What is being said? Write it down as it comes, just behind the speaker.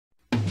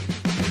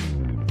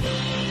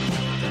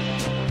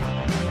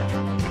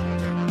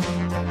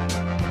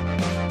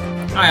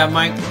Hi, I'm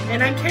Mike.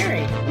 And I'm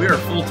Carrie. We are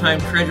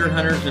full-time treasure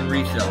hunters and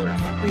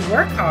resellers. We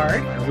work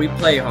hard. And we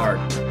play hard.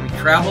 We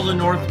travel the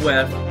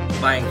Northwest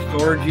buying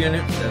storage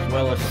units as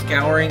well as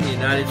scouring the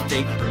United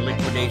States for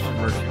liquidation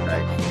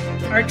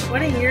merchandise. Our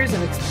 20 years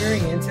of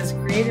experience has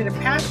created a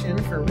passion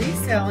for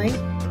reselling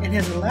and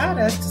has allowed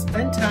us to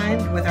spend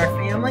time with our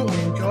family and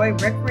enjoy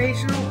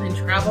recreational and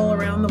travel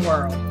around the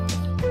world.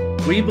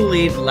 We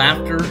believe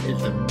laughter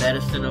is the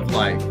medicine of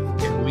life,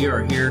 and we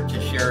are here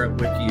to share it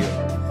with you.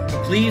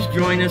 Please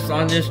join us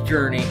on this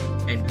journey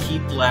and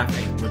keep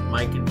laughing with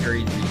Mike and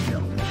Carrie's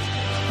Retail.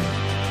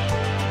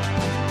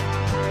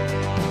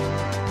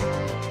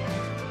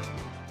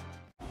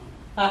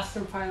 Last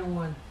and final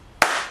one.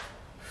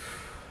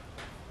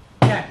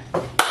 Okay.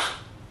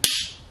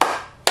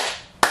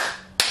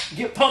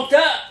 Get pumped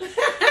up!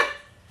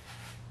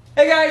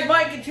 Hey guys,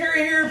 Mike and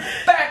Terry here,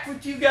 back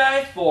with you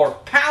guys for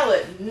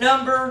pallet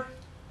number...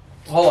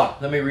 Hold on,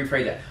 let me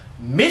rephrase that.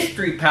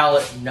 Mystery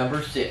pallet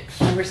number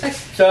 6. Number 6.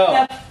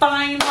 So, the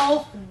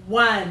final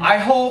one. I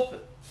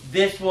hope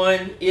this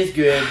one is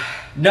good.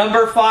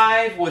 Number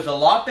 5 was a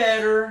lot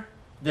better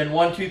than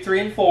 1, 2, 3,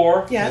 and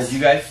 4, yes, as you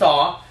guys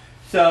saw.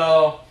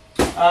 So,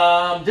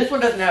 this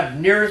one doesn't have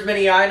near as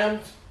many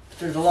items.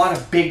 There's a lot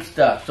of big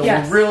stuff. So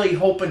yes, we're really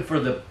hoping for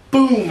the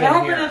boom in here. We're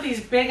hoping that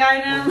these big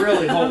items. We're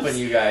really hoping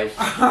you guys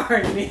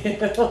are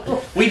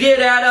new. We did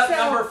add up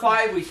number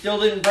 5. We still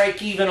didn't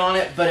break even on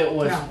it, but it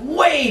was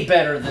way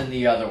better than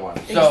the other one.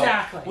 So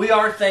exactly. We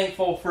are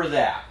thankful for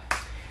that.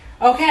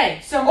 Okay,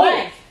 so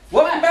Mike.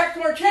 Welcome back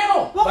to our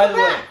channel. Welcome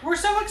back. We're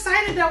so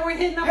excited that we're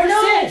hitting number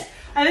 6.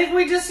 I think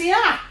we just,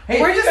 hey,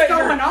 we're just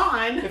going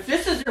on. If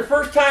this is your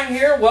first time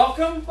here,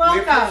 welcome.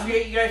 Welcome. We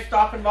appreciate you guys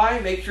stopping by.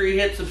 Make sure you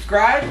hit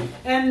subscribe.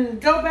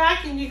 And go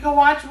back and you can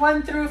watch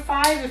 1 through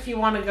 5 if you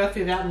want to go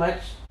through that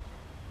much.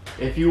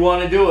 If you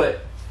want to do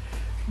it.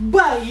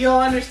 But you'll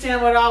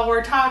understand what all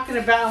we're talking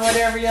about and what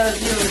every other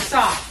viewer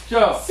saw.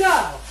 So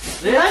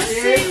let's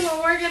see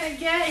what we're going to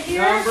get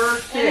here. Number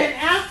 6. And then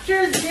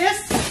after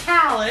this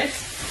pallet,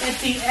 at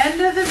the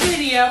end of the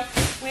video,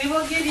 we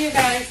will give you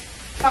guys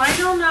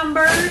final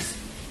numbers,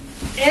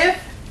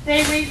 if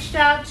they reached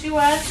out to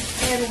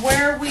us, and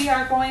where we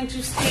are going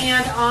to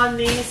stand on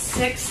these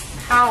 6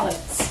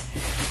 pallets.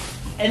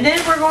 And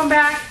then we're going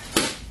back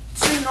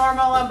to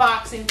normal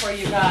unboxing for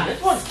you guys. This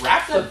one's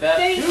wrapped the best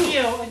thank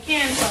you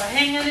again for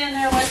hanging in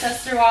there with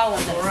us through all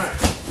of this. Alright.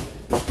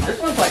 This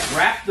one's like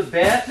wrapped the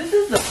best. This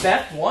is the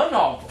best one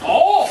of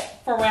all.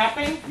 For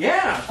wrapping?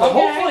 Yeah, so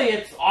hopefully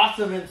it's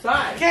awesome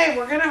inside. Okay,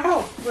 we're gonna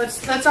hope.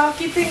 Let's all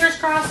keep fingers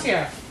crossed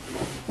here.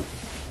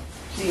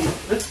 See,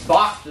 this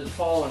box is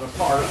falling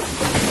apart.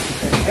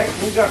 What the heck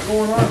we got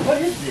going on?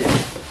 What is this?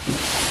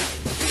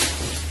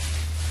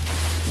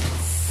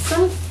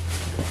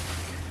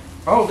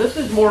 Oh, this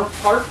is more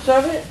parts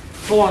of it?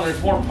 Hold on,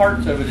 there's more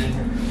parts of it in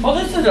here. Oh,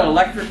 this is an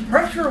electric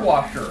pressure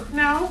washer.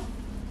 No.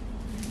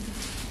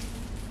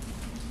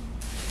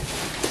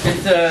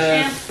 It's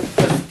a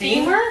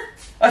steamer?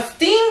 A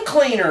steam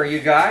cleaner, you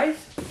guys.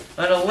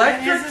 An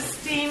electric... It is a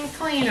steam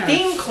cleaner.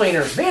 Steam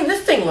cleaner. Man,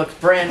 this thing looks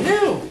brand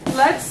new.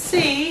 Let's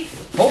see.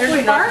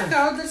 Hopefully there's a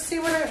barcode. Let's see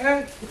what it...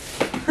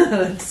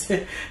 let's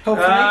see.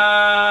 Hopefully.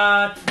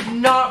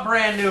 Not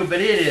brand new,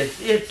 but it is.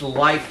 It's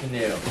like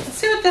new. Let's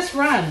see what this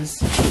runs.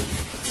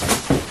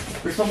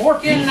 There's some more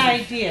pieces. Get an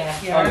idea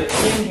here. Of it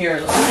in here.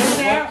 Is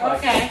there?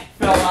 Okay.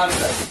 Fell out of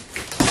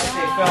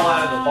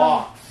the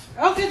box.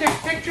 Okay, there's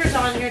pictures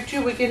on here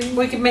too. We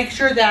can make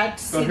sure that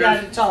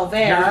that it's all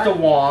there. Here's the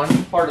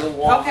wand, part of the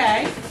wand.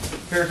 Okay.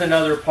 Here's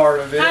another part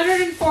of it.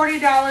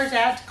 $140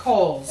 at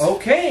Kohl's.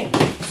 Okay.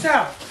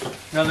 So.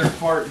 Another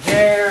part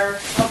there.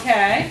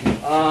 Okay.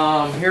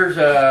 Here's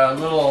a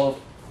little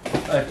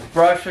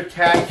brush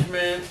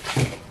attachment.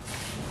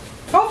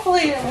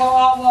 Hopefully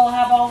we'll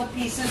have all the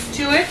pieces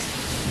to it,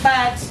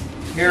 but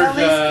here's at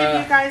least give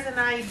you guys an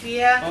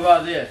idea. How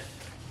about this?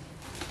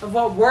 Of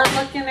what we're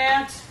looking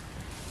at.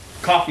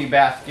 Coffee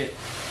basket.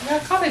 Yeah,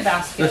 coffee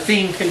basket. The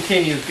theme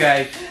continues,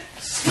 guys.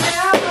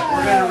 Yeah.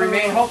 We're going to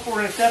remain hopeful. We're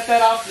going to set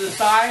that off to the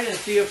side and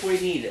see if we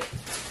need it.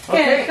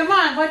 Okay, come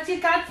on. What you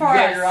got for us? You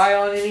got your eye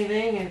on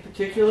anything in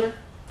particular?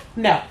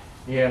 No.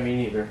 Yeah, me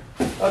neither.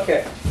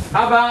 Okay.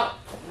 How about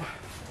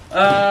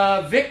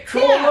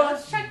Victrola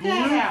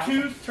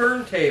Bluetooth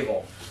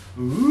turntable?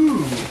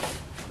 Ooh.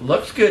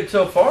 Looks good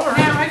so far.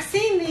 Now, I've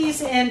seen these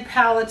in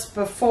pallets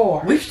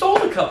before. We've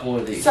sold a couple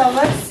of these. So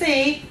let's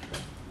see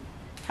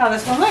how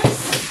this one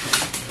looks.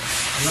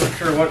 I'm not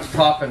sure what's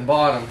top and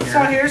bottom here.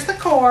 So here's the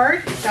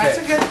cord. That's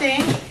a good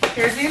thing.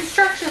 Here's the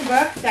instruction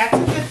book. That's a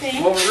good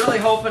thing. What we're really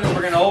hoping is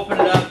we're going to open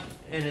it up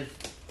and it's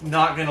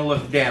not going to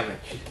look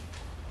damaged.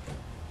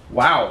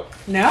 Wow.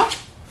 No?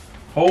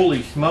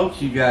 Holy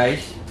smokes, you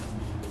guys.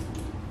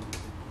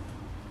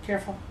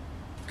 Careful.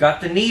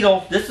 Got the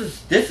needle. This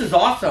is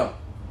awesome.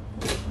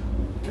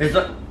 This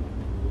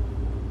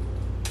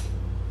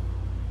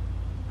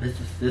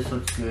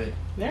looks good.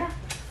 There.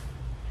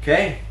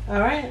 Okay.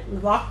 All right.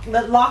 Lock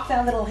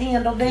that little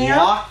handle down.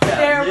 Lock that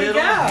there little we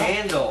go.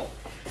 handle.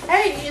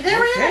 Hey, there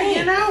we are.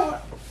 You know,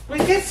 we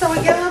get a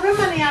little bit of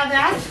money out of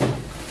that.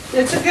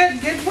 It's a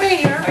good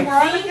winner. We're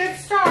on a good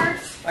start.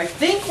 I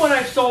think when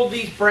I sold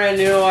these brand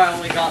new, I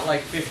only got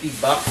like 50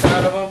 bucks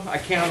out of them. I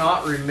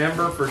cannot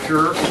remember for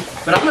sure,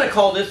 but I'm going to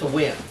call this a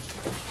win.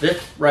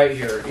 This right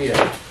here is.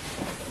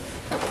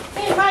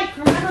 Hey, Mike,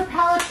 remember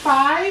pallet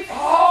 5?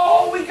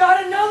 Oh, we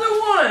got another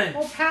one.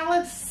 Well,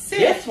 pallet 6.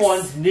 This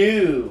one's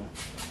new.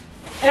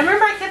 And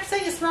remember I kept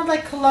saying it smelled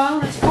like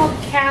cologne? It's called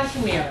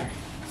cashmere.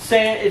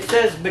 It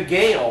says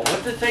Miguel.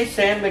 What does it say?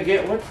 San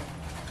Miguel? What?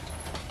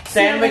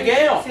 San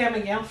Miguel. San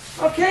Miguel.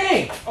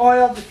 Okay.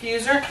 Oil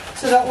diffuser.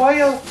 So the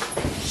oil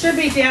should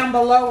be down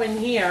below in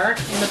here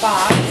in the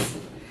box.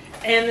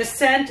 And the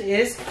scent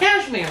is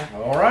cashmere.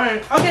 All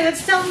right. Okay,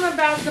 let's tell them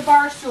about the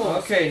bar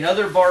stools. Okay,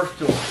 another bar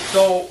stool.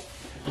 So,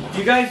 do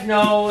you guys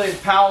know in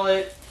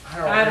pallet,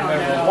 I don't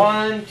remember,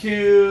 1,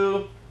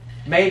 2,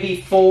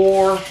 maybe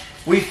 4,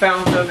 we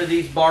found some of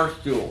these bar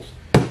stools.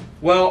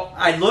 Well,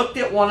 I looked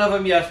at one of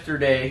them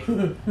yesterday.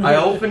 I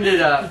opened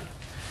it up.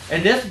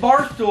 And this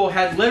bar stool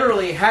had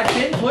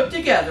been put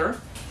together.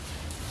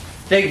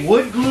 They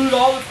wood glued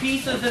all the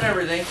pieces and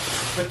everything.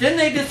 But then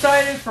they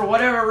decided for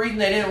whatever reason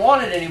they didn't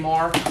want it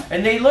anymore.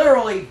 And they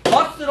literally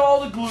busted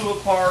all the glue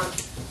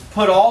apart,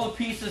 put all the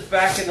pieces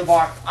back in the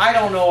box. I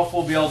don't know if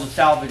we'll be able to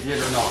salvage it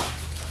or not.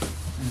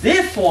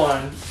 This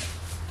one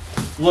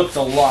looks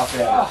a lot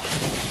better. Oh.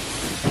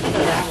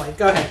 That way.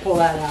 Go ahead, pull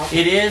that out.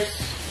 It is.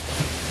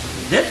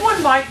 This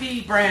one might be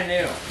brand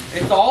new.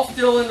 It's all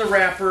still in the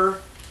wrapper.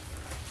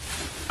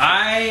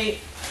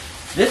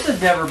 This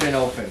has never been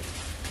opened.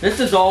 This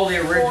is all the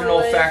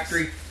original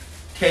factory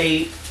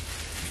tape.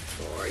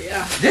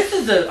 Yeah.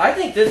 I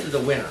think this is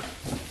a winner.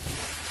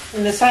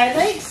 And the side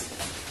legs?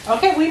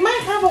 Okay, we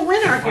might have a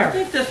winner here. I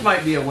think this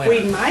might be a winner.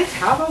 We might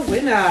have a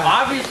winner.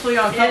 Obviously,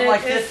 on something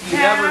like this, you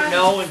never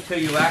know until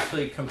you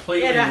actually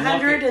completely look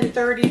at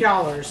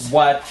 $130.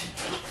 What?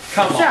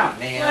 Come on,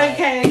 man.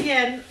 Okay,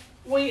 again,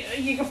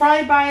 you could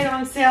probably buy it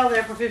on sale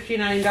there for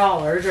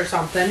 $59 or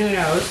something. Who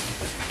knows?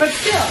 But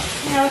still,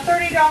 you know,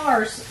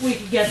 $30 we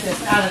could get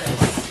this out of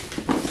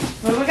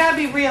this. But we got to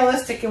be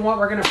realistic in what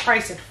we're going to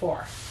price it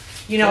for.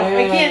 You know,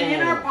 again,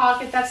 in our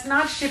pocket, that's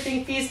not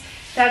shipping fees.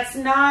 That's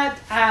not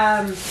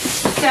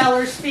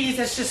seller's fees.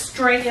 That's just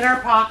straight in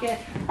our pocket.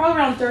 Probably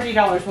around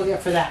 $30 we'll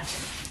get for that.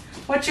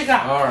 What you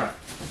got? All right.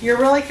 You're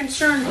really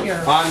concerned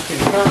here. I'm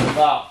concerned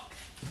about.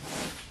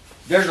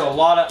 There's a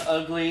lot of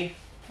ugly.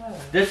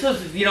 This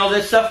is, you know,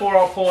 this stuff we're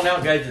all pulling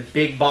out, guys, is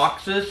big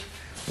boxes.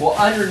 Well,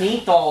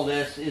 underneath all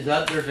this is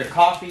that there's a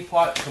coffee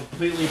pot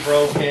completely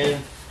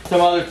broken.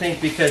 Some other things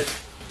because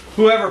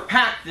whoever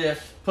packed this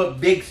put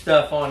big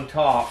stuff on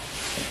top.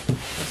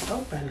 It's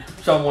open.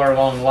 Somewhere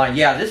along the line.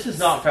 Yeah, this is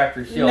not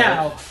factory sealed.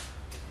 No.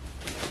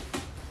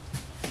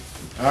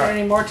 Is there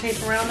any more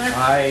tape around there?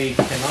 I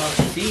cannot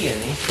see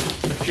any.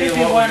 Should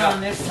be one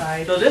on this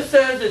side. So this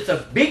says it's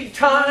a big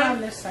time. One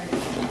on this side.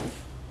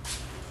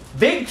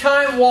 Big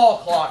time wall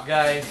clock,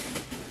 guys.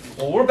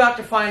 Well, we're about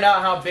to find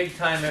out how big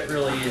time it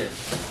really is.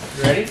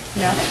 You ready?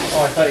 No.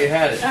 Oh, I thought you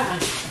had it.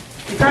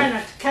 You're trying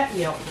not to cut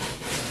you.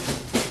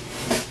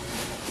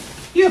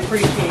 You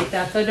appreciate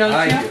that, though, don't you?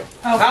 I do. Okay.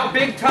 How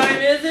big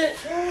time is it?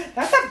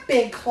 That's a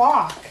big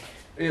clock.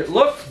 It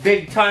looks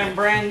big time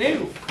brand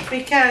new.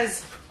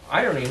 Because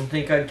I don't even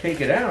think I'd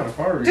take it out if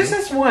I were you. Just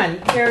this one.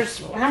 There's,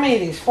 how many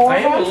of these? 4 I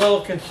of them? am a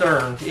little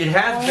concerned. It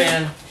has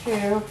been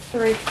 1, 2,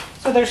 3.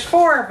 So there's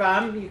 4 of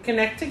them. You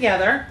connect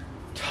together.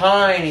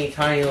 Tiny,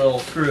 tiny little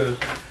screws.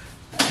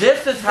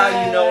 This is how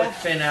you know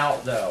it's been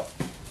out, though.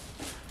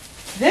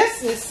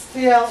 This is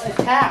still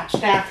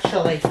attached,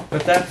 actually.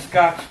 But that's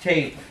Scotch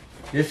tape.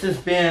 This has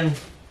been...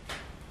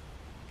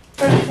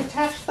 But it's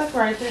attached, look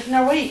right. There's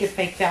no way you could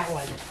fake that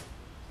one.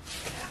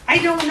 I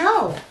don't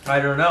know. I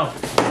don't know.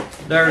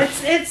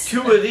 There's it's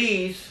 2 of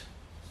these.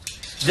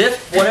 This,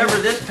 whatever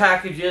this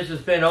package is,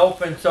 has been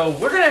open. So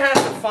we're going to have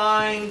to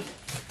find...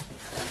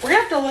 We're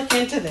going to have to look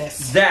into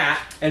this.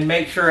 That and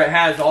make sure it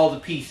has all the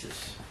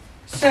pieces.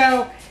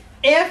 So,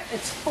 if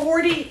it's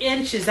 40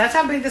 inches, that's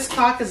how big this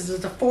clock is.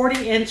 It's a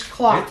 40-inch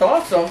clock. It's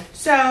awesome.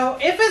 So,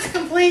 if it's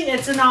complete,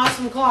 it's an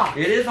awesome clock.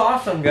 It is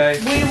awesome,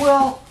 guys. We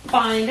will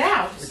find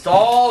out. It's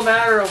all a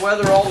matter of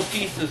whether all the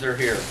pieces are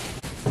here.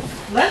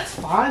 Let's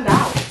find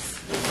out.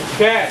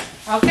 Okay.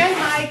 Okay,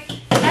 Mike.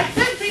 That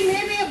could be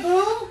maybe a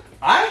boom.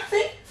 I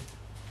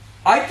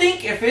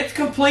think if it's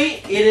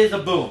complete, it is a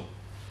boom.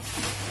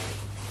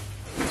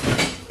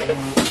 As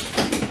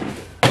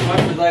much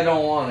as I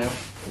don't want to.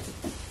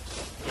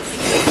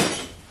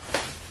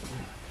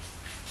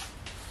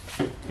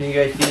 Can you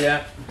guys see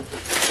that?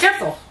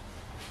 Careful.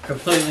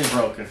 Completely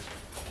broken.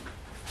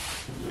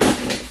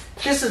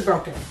 This is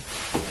broken.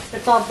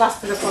 It's all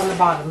busted up on the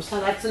bottom, so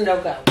that's a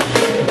no-go.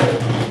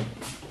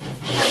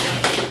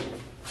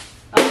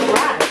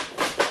 Alright.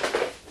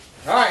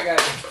 Alright,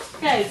 guys.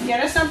 Okay,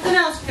 get us something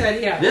else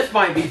good here. This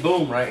might be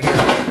boom right here.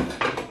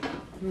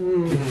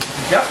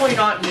 Definitely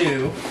not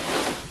new.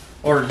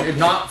 Or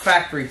not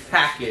factory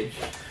package.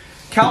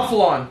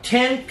 Calphalon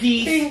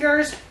 10-piece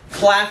Fingers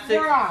classic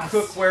crossed.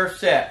 cookware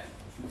set.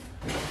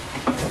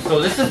 So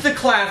this is the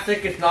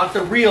classic. It's not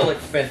the real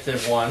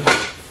expensive one.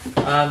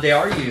 They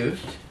are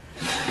used.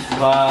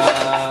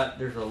 But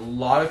there's a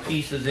lot of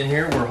pieces in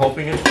here. We're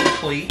hoping it's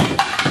complete.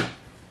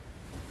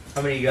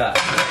 How many you got?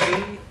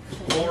 3,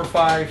 4,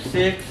 5,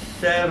 6,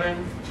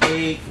 7,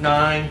 8,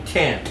 9,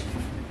 10.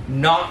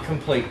 Not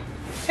complete.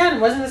 10.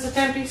 Wasn't this a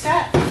 10-piece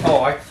set?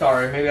 Oh, I'm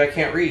sorry. Maybe I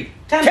can't read.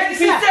 10-piece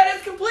set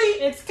is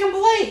complete. It's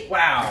complete.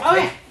 Wow.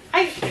 Oh,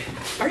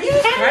 Are you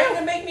trying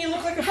to make me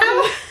look like a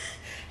fool?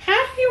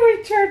 How do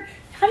you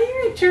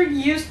return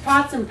used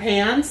pots and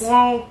pans?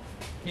 Well,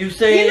 you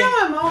say. You know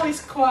I'm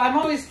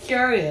always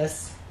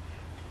curious.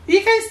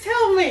 You guys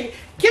tell me.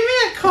 Give me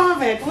a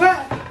comment.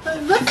 Well,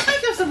 let's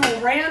think of some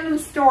random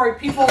story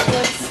people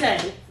would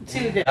say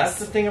to this. That's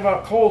the thing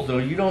about Kohl's, though.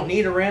 You don't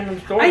need a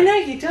random story. I know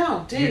you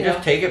don't, do you? You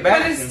just take it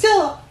back. But it's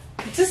still,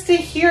 just to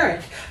hear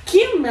it. Can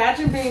you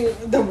imagine being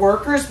the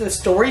workers, the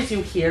stories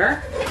you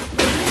hear?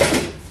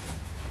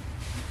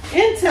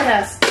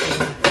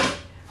 Interesting.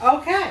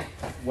 Okay.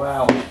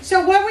 Wow.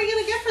 So what are we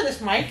going to get for this,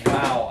 Mike?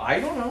 Wow.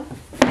 I don't know.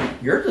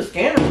 You're the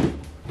scanner.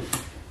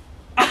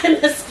 I'm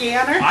the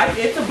scanner?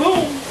 It's a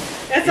boom.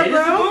 It's a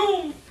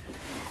boom?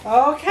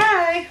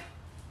 Okay.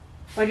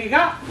 What do you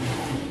got?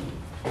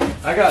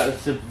 I got a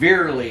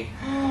severely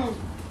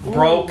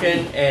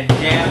broken and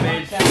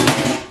damaged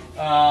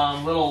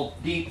little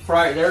deep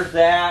fry. There's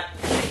that.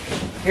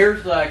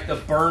 Here's like the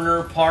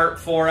burner part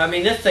for it. I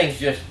mean, this thing's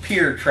just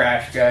pure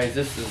trash, guys.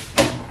 This is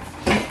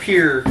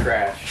pure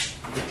trash.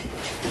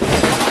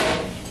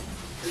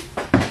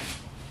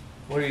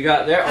 What do you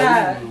got there?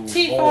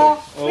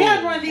 T-ball. We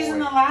had one of these in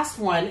the last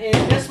one.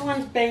 And this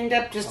one's banged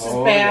up just as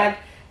bad.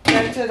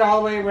 Dented all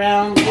the way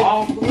around.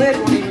 The lid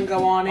won't even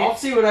go on it. I'll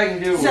see what I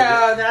can do with it.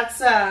 So that's,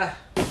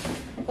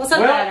 we'll set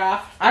that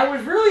off. I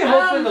was really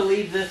hoping to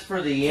leave this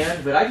for the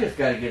end, but I just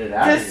got to get it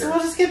out of here. We'll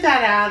just get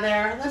that out of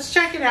there. Let's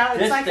check it out.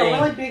 It's like a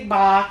really big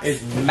box.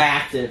 It's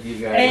massive,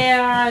 you guys.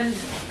 And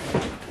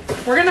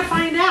we're going to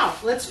find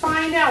out. Let's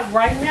find out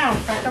right now. In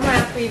fact, I'm going to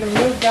have to even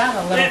move that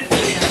a little bit.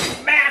 This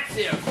is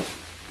massive.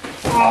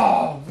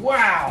 Oh,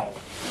 wow.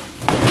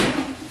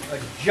 A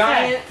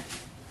giant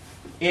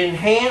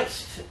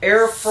enhanced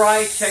air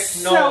fry technology.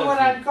 So what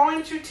I'm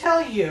going to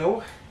tell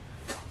you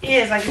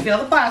is I can feel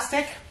the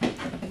plastic,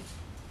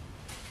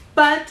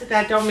 but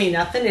that don't mean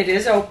nothing. It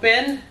is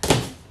open.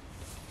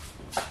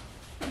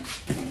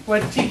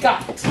 What you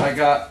got? I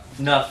got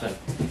nothing.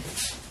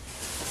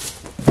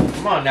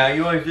 Come on now,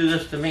 you always do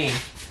this to me.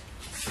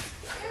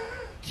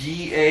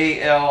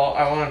 G-A-L,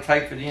 I want to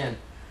type it in.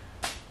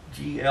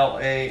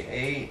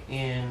 G-L-A-A-N-Z.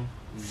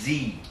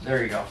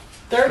 There you go.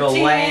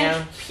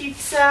 13-inch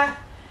pizza,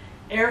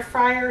 air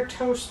fryer,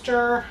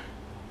 toaster.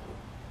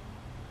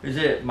 Is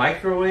it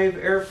microwave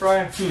air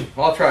fryer?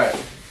 I'll try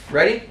it.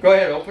 Ready? Go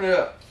ahead, open it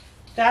up.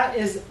 That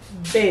is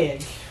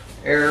big.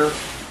 Air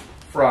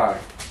fry.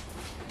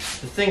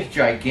 The thing's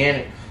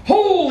gigantic.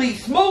 Holy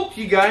smokes,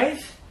 you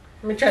guys!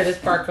 Let me try this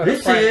barcode.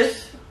 This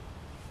is...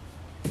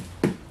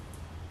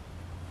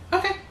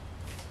 Okay.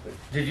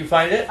 Did you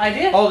find it? I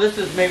did. Oh, this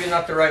is maybe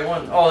not the right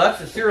one. Oh, that's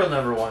the serial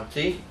number one.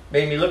 See?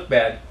 Made me look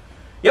bad.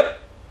 Yep.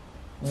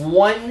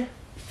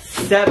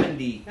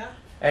 170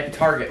 at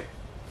Target.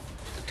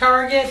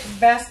 Target,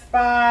 Best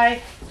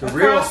Buy,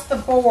 across the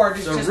board.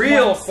 It's just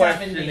real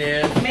question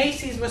is...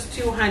 Macy's was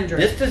 200.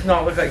 This does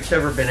not look like it's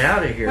ever been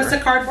out of here. Was the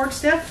cardboard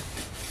stiff?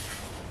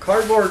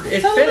 Cardboard,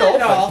 it's been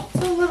open.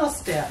 It's a little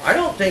stiff. I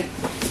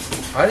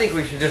think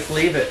we should just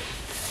leave it.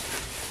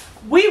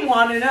 We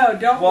want to know,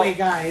 don't we,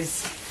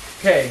 guys?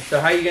 Okay, so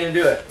how are you going to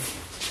do it?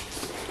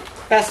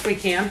 Best we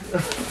can.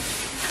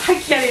 I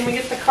can't even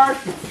get the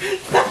cardboard.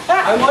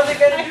 I wasn't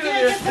going to do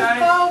this, guys. I can't get the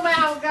foam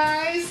out,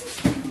 guys.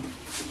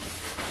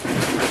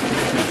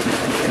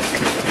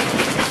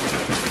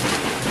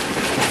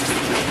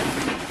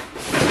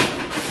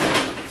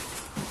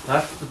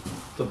 That's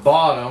the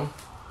bottom.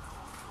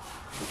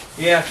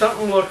 Yeah,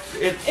 something looks...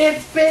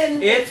 It's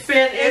been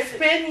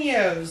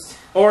used.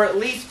 Or at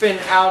least been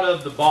out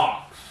of the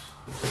box.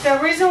 The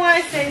reason why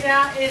I say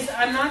that is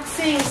I'm not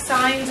seeing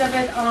signs of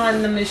it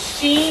on the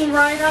machine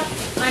right up.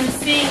 I'm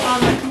seeing on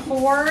the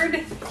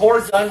cord.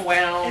 Cord's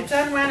unwound. It's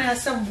unwound. It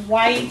has some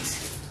white.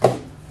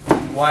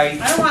 I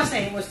don't want to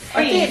say it was paint.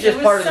 I think it's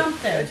just part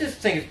something. I just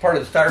think it's part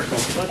of the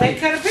styrofoam. It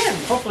could have been.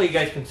 Hopefully you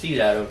guys can see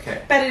that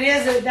okay. But it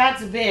is,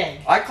 that's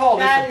big. I call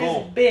this a boom.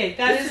 That is big.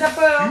 That is a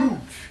boom.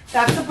 Huge.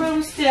 That's a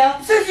boom still.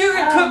 It says you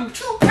can cook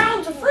 2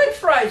 pounds of French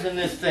fries in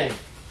this thing.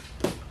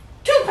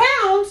 2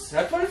 pounds?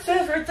 That's what it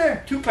says right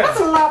there. 2 pounds. That's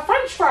a lot of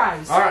French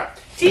fries. All right.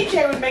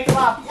 TJ would make a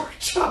lot of pork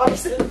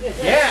chops in this.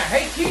 Yeah.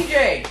 Hey,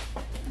 TJ.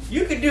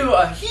 You could do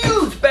a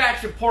huge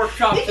batch of pork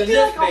chops in this, baby.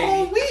 You could do like a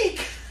whole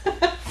week.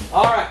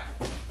 All right.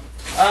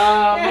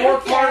 More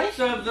parts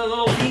of the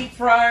little deep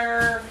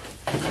fryer.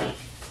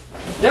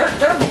 There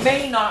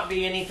may not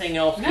be anything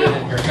else good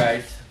in here,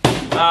 guys.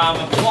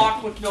 A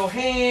clock with no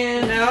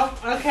hand. No.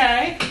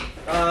 Okay.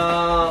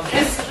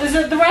 Is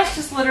it the rest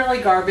just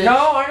literally garbage?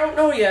 No, I don't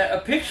know yet.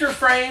 A picture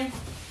frame.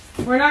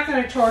 We're not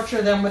going to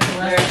torture them with the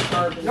rest of the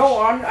garbage. No,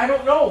 I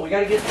don't know. We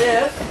got to get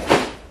this.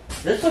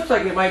 This looks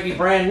like it might be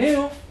brand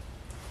new.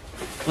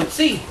 Let's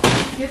see.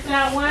 Get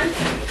that one.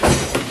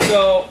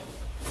 So,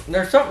 And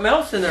there's something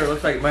else in there that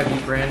looks like it might be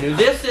brand new.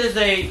 This is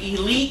a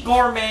Elite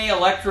Gourmet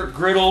electric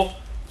griddle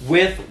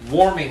with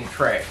warming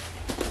tray.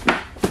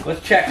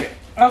 Let's check it.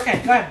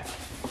 Okay, go ahead.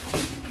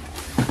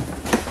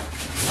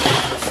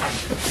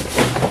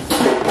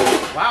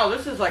 Wow,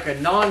 this is like a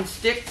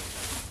non-stick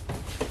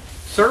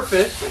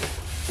surface.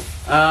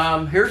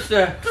 Here's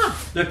the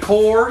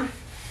cord.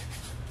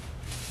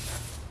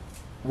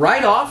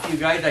 Right off, you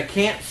guys. I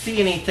can't see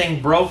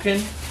anything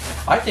broken.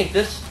 I think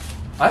this is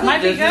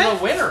a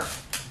winner.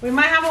 We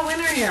might have a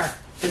winner here.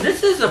 And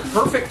this is a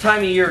perfect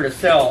time of year to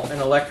sell an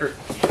electric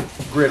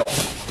griddle.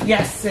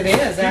 Yes, it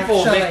is.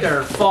 People make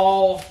their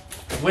fall,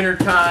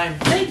 wintertime.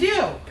 They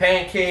do.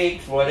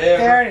 Pancakes,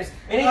 whatever. There it is.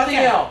 Anything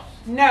else?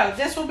 No,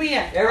 this will be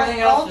it.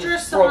 Everything else is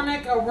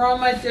ultrasonic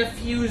aroma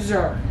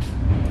diffuser.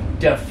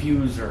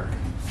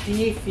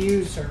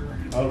 Diffuser.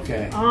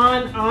 Okay.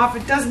 On, off.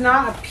 It does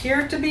not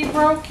appear to be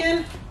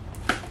broken,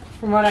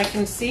 from what I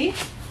can see.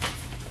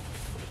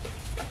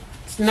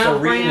 It's not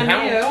Serene brand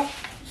new. It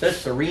says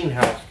Serene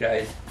House,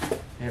 guys.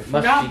 And it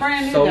must Not be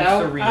brand new so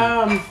though.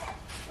 serene.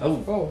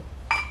 Oh,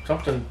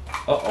 something.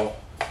 Uh-oh.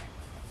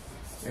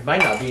 It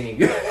might not be any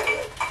good.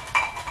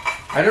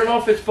 I don't know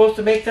if it's supposed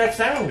to make that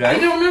sound, guys. I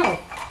don't know.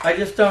 I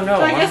just don't know.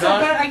 So I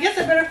guess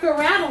I better quit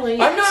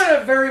rattling. I'm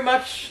not very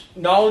much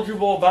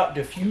knowledgeable about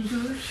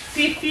diffusers.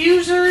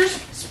 Diffusers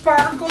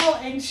sparkle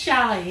and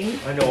shine.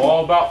 I know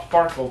all about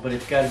sparkle, but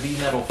it's got to be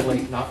metal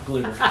flake, not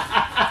glitter.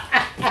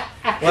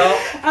 Well,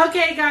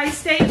 okay, guys,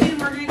 stay tuned.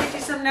 We're going to get you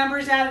some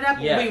numbers added up.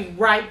 Yeah. We'll be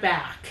right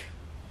back.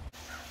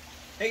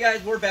 hey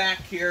guys, we're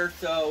back here.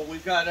 So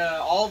we've got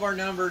all of our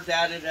numbers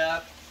added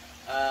up.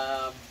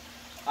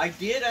 I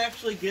did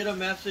actually get a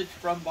message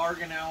from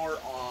Bargain Hour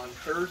on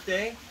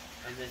Thursday,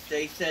 and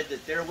they said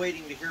that they're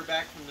waiting to hear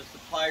back from the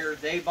supplier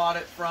they bought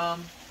it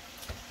from.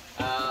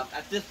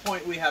 At this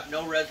point, we have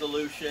no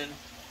resolution.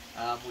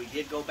 We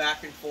did go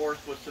back and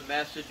forth with some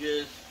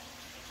messages,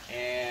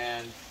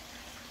 and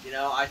you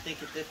know, I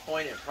think at this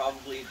point it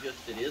probably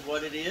it is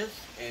what it is,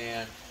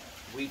 and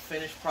we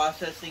finished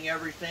processing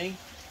everything.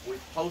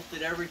 We've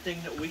posted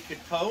everything that we could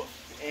post,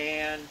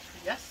 and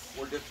yes,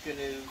 we're just going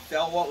to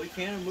sell what we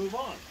can and move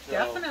on. So,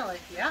 definitely,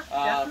 yeah,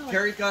 definitely.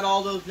 Terry's got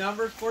all those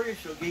numbers for you.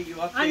 She'll get you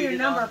updated I'm your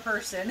number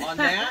person on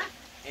that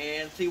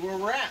and see where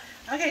we're at.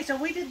 Okay, so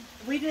we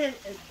did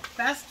as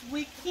best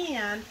we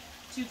can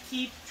to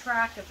keep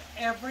track of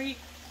every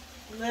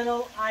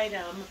little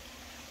item.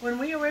 When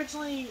we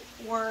originally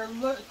were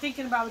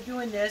thinking about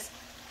doing this,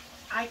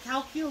 I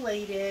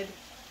calculated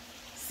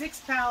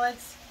 6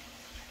 pallets.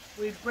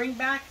 We bring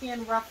back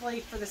in roughly,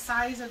 for the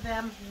size of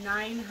them,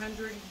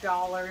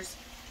 $900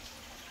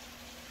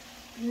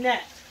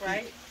 net,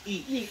 right?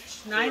 Each.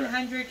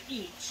 900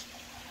 each.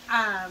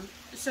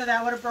 So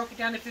that would have broken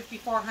down to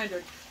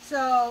 $5,400.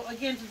 So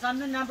again, since I'm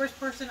the numbers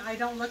person, I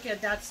don't look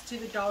at that's to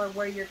the dollar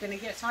where you're going to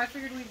get. So I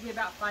figured we'd get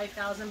about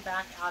 $5,000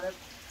 back out of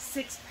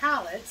 6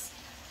 pallets,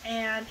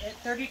 and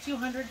at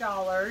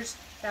 $3,200,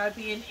 that would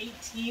be an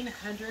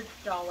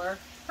 $1,800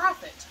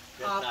 profit.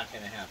 That's not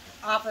going to happen.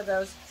 Off of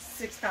those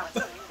 6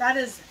 pallets. That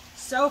is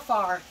so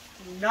far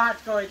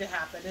not going to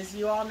happen, as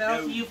you all know.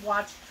 No. If you've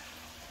watched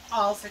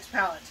all 6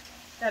 pallets,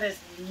 that is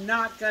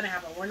not going to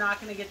happen. We're not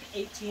going to get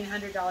the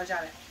 $1,800 out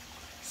of it.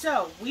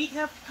 So we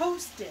have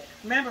posted.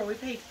 Remember, we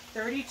paid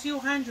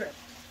 $3,200.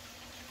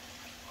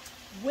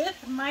 With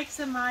Mike's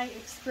and my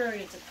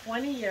experience of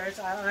 20 years,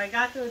 and I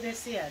got through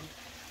this in,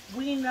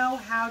 we know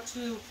how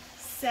to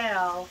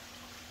sell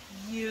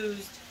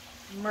used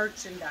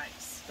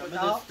merchandise. Some of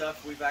this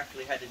stuff we've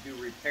actually had to do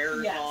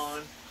repairs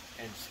on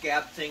and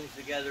scab things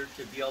together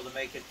to be able to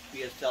make it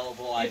be a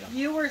sellable item. If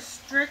you were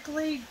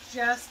strictly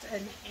just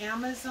an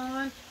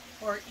Amazon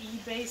or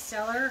eBay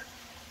seller,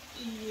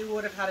 you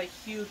would have had a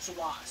huge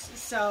loss.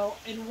 So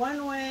in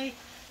one way,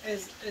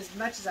 as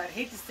much as I'd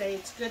hate to say,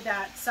 it's good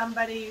that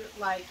somebody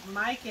like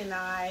Mike and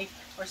I,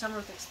 or someone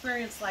with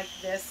experience like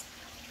this,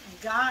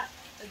 got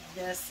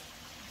this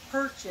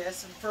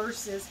purchase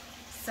versus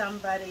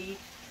somebody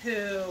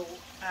who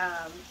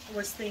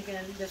was thinking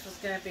this was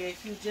going to be a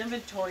huge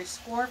inventory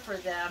score for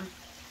them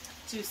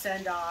to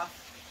send off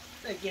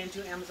again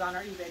to Amazon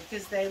or eBay,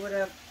 because they would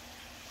have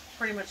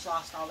pretty much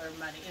lost all their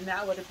money, and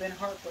that would have been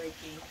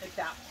heartbreaking at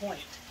that point.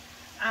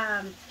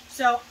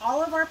 So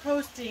all of our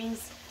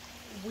postings,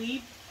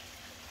 we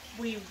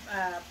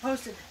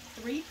posted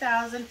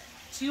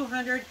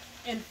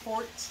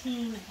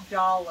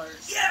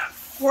 $3,214.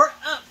 Yes, we're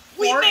up.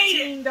 We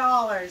made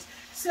it.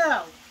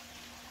 So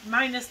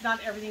minus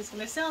not everything's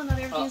going to sell. Not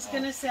everything's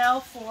going to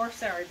sell for.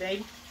 Sorry,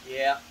 babe.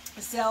 Yeah.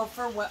 Sell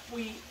for what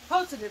we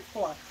posted it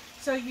for.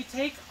 So you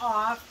take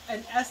off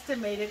an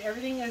estimated.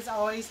 Everything is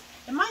always.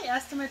 And my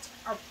estimates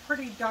are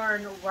pretty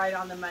darn right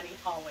on the money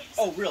always.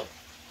 Oh, really?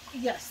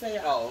 Yes, they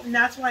are. Oh. And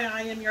that's why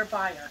I am your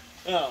buyer.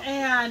 Oh.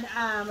 And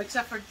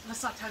except for,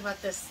 let's not talk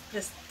about this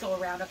go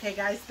around, okay,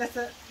 guys?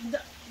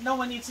 No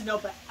one needs to know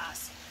but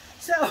us.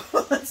 So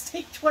let's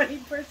take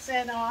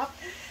 20% off.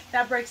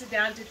 That breaks it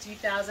down to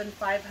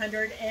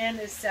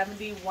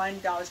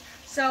 $2,571.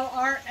 So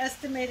our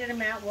estimated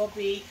amount will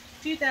be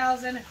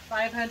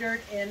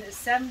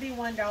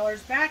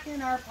 $2,571 back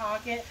in our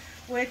pocket,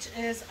 which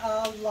is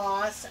a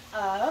loss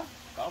of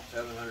about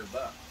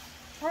 $700,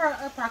 or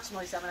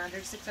approximately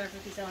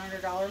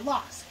 $650–700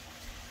 loss.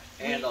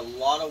 And a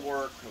lot of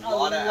work, a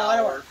lot of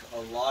hours,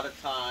 a lot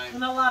of time,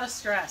 and a lot of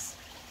stress.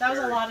 That was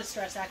a lot of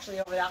stress actually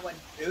over that one.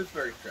 It was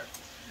very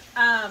stressful.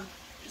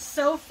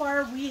 So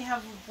far we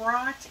have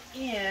brought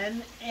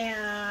in,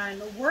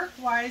 and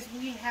work-wise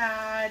we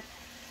had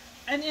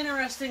an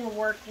interesting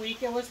work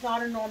week. It was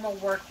not a normal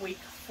work week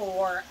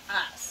for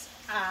us.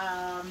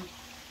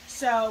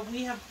 So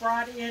we have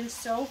brought in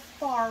so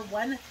far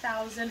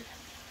 $1,497.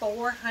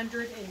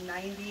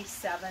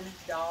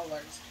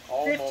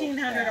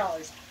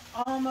 $1,500.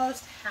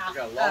 Almost half. We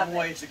got a long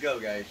ways to go,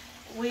 guys.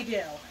 We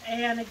do.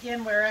 And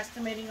again, we're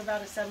estimating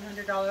about a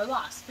 $700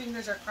 loss.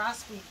 Fingers are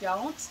crossed we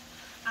don't.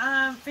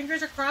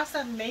 Fingers are crossed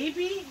that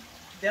maybe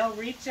they'll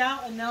reach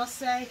out and they'll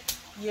say,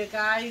 you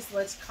guys,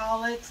 let's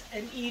call it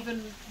an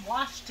even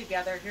wash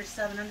together. Here's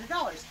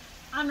 $700.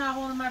 I'm not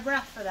holding my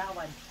breath for that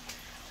one.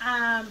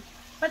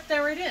 But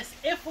there it is.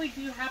 If we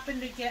do happen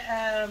to get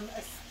a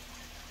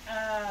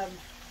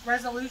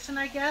resolution,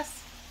 I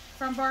guess,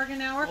 from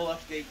Bargain Hour, we'll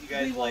update you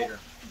guys later.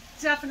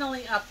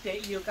 Definitely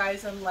update you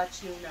guys and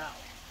let you know.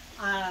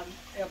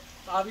 It'll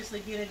obviously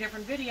be in a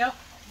different video,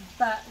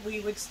 but we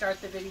would start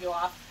the video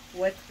off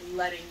with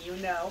letting you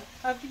know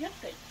of the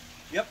update.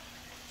 Yep.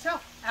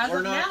 So, as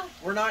of now,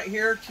 we're not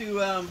here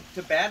to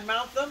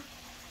badmouth them.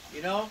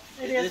 You know,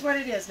 it is what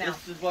it is now.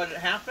 This is what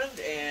happened,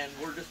 and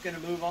we're just going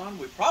to move on.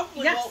 We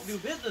probably won't do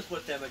business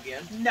with them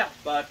again. No.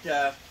 But,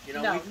 you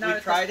know, we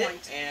tried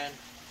it, and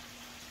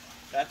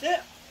that's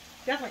it.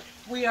 Definitely.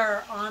 We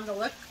are on the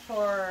look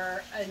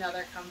for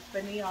another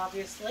company,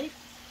 obviously,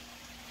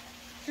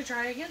 to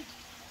try again.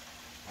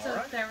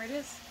 So there it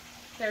is.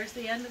 There's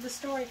the end of the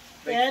story.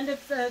 The end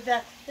of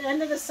the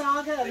end of the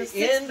saga. The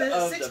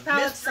six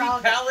pallet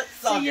saga.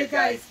 So you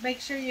guys,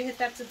 make sure you hit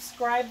that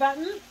subscribe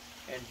button.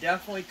 And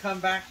definitely come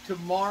back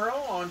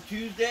tomorrow on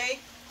Tuesday.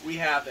 We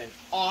have an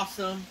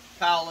awesome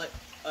pallet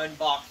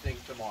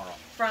unboxing tomorrow.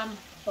 From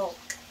Bulq.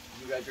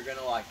 You guys are going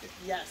to like it.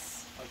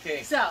 Yes.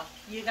 Okay. So,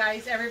 you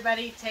guys,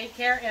 everybody, take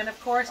care. And, of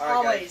course,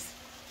 always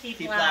keep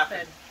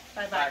laughing.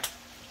 Bye-bye.